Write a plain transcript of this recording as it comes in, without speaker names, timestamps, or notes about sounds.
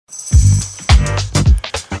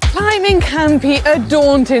Climbing can be a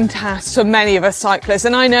daunting task for many of us cyclists,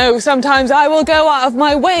 and I know sometimes I will go out of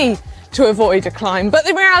my way to avoid a climb, but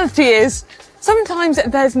the reality is sometimes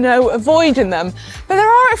there's no avoiding them. But there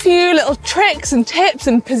are a few little tricks and tips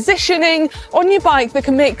and positioning on your bike that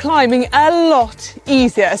can make climbing a lot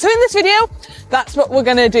easier. So in this video, that's what we're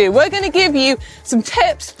going to do. We're going to give you some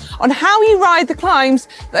tips on how you ride the climbs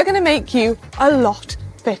that are going to make you a lot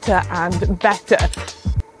fitter and better.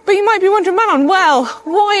 But you might be wondering, Manon, well,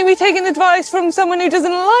 why are we taking advice from someone who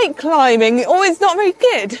doesn't like climbing or is not very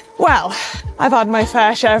good? Well, I've had my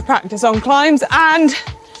fair share of practice on climbs, and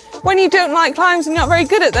when you don't like climbs and you're not very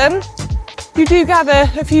good at them, you do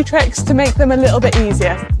gather a few tricks to make them a little bit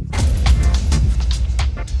easier.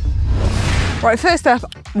 Right, first up,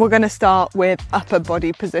 we're going to start with upper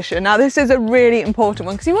body position. Now, this is a really important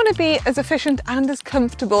one because you want to be as efficient and as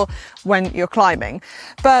comfortable when you're climbing.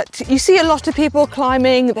 But you see a lot of people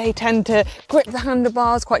climbing, they tend to grip the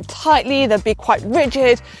handlebars quite tightly, they'll be quite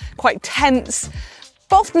rigid, quite tense.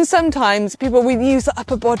 But often, sometimes, people will use the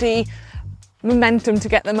upper body momentum to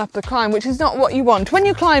get them up the climb, which is not what you want. When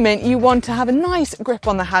you're climbing, you want to have a nice grip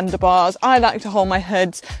on the handlebars. I like to hold my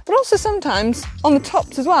hoods, but also sometimes on the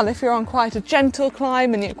tops as well. If you're on quite a gentle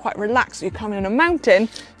climb and you're quite relaxed, you're climbing on a mountain,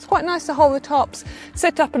 it's quite nice to hold the tops,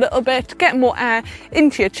 sit up a little bit, get more air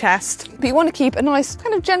into your chest. But you want to keep a nice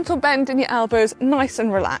kind of gentle bend in your elbows, nice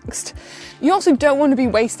and relaxed. You also don't want to be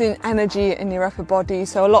wasting energy in your upper body.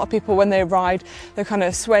 So a lot of people, when they ride, they kind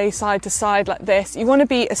of sway side to side like this. You want to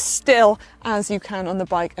be as still as you can on the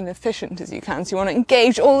bike and efficient as you can. So you want to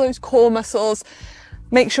engage all those core muscles,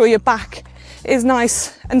 make sure your back is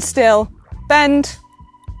nice and still, bend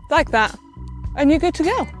like that, and you're good to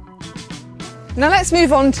go. Now let's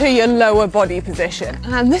move on to your lower body position.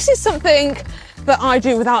 And this is something that I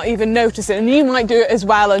do without even noticing, and you might do it as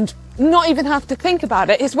well and not even have to think about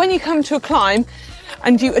it. It's when you come to a climb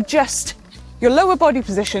and you adjust your lower body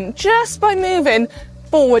position just by moving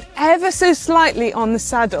forward ever so slightly on the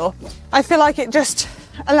saddle. I feel like it just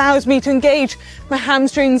allows me to engage my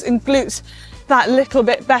hamstrings and glutes that little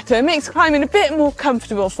bit better. It makes climbing a bit more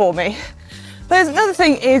comfortable for me. There's another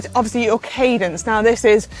thing is obviously your cadence. Now this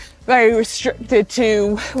is very restricted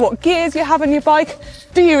to what gears you have on your bike.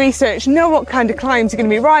 Do your research, know what kind of climbs you're going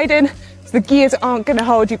to be riding, so the gears aren't going to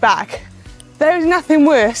hold you back. There is nothing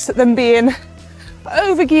worse than being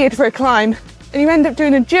over-geared for a climb and you end up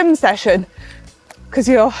doing a gym session because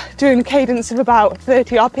you're doing a cadence of about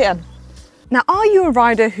 30 RPM. Now, are you a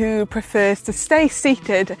rider who prefers to stay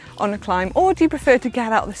seated on a climb, or do you prefer to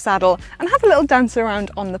get out of the saddle and have a little dance around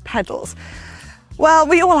on the pedals? Well,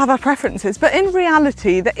 we all have our preferences, but in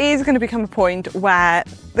reality, there is going to become a point where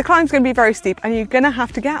the climb's going to be very steep and you're going to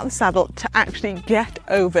have to get out of the saddle to actually get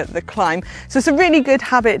over the climb. So it's a really good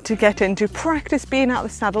habit to get into, practice being out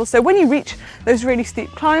of the saddle. So when you reach those really steep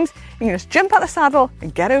climbs, you can just jump out the saddle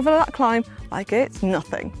and get over that climb like it's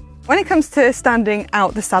nothing. When it comes to standing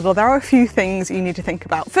out the saddle, there are a few things you need to think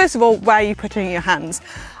about. First of all, where you're putting your hands.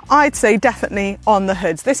 I'd say definitely on the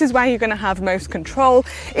hoods. This is where you're going to have most control.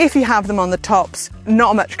 If you have them on the tops,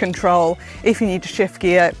 not much control. If you need to shift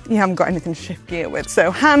gear, you haven't got anything to shift gear with.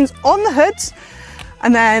 So hands on the hoods,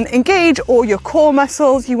 and then engage all your core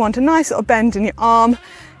muscles. You want a nice little bend in your arm,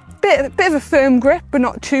 bit of a firm grip, but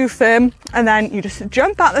not too firm. And then you just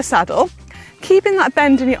jump out the saddle, keeping that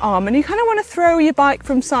bend in your arm, and you kind of want to throw your bike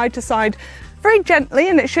from side to side very gently,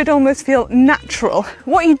 and it should almost feel natural.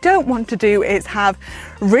 What you don't want to do is have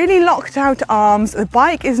really locked out arms. The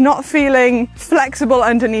bike is not feeling flexible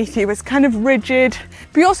underneath you, it's kind of rigid.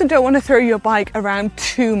 But you also don't want to throw your bike around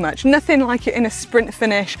too much. Nothing like you're in a sprint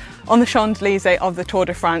finish on the Champs-Élysées of the Tour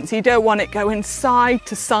de France. You don't want it going side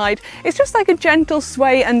to side. It's just like a gentle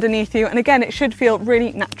sway underneath you, and again, it should feel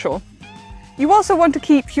really natural. You also want to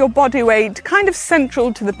keep your body weight kind of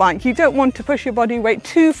central to the bike. You don't want to push your body weight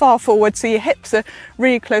too far forward so your hips are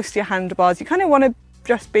really close to your handlebars. You kind of want to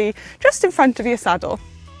just be just in front of your saddle.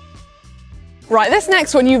 Right, this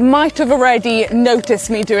next one, you might have already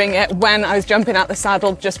noticed me doing it when I was jumping out the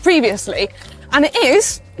saddle just previously. And it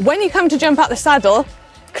is, when you come to jump out the saddle,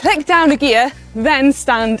 click down a gear, then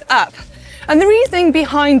stand up. And the reasoning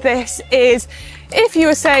behind this is, if you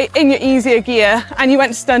were, say, in your easier gear and you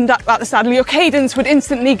went to stand up at the saddle, your cadence would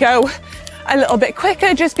instantly go a little bit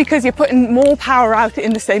quicker just because you're putting more power out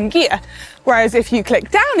in the same gear. Whereas if you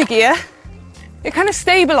click down a gear, it kind of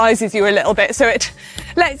stabilizes you a little bit, so it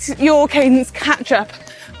lets your cadence catch up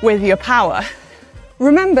with your power.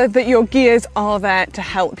 Remember that your gears are there to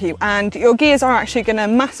help you, and your gears are actually going to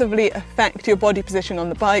massively affect your body position on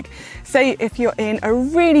the bike. Say if you're in a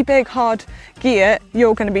really big hard gear,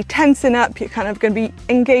 you're going to be tensing up, you're kind of going to be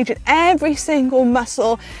engaging every single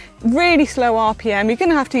muscle, really slow RPM. You're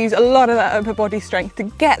going to have to use a lot of that upper body strength to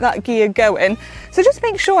get that gear going. So just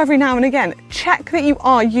make sure every now and again, check that you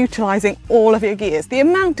are utilising all of your gears. The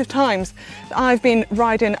amount of times that I've been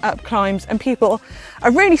riding up climbs and people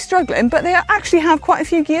are really struggling, but they actually have quite a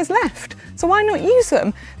few gears left. So why not use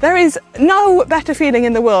them? There is no better feeling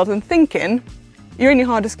in the world than thinking you're in your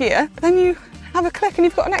hardest gear, but then you have a click and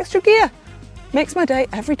you've got an extra gear. Makes my day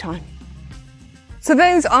every time. So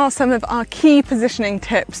those are some of our key positioning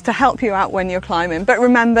tips to help you out when you're climbing. But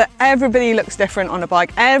remember, everybody looks different on a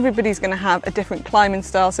bike. Everybody's going to have a different climbing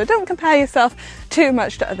style. So don't compare yourself too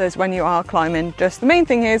much to others when you are climbing. Just the main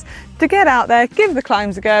thing is to get out there, give the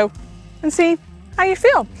climbs a go and see how you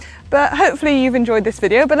feel. But hopefully you've enjoyed this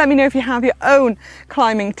video. But let me know if you have your own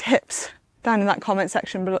climbing tips down in that comment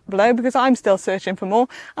section below, because I'm still searching for more.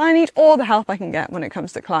 I need all the help I can get when it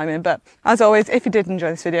comes to climbing. But as always, if you did enjoy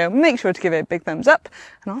this video, make sure to give it a big thumbs up,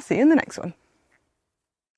 and I'll see you in the next one.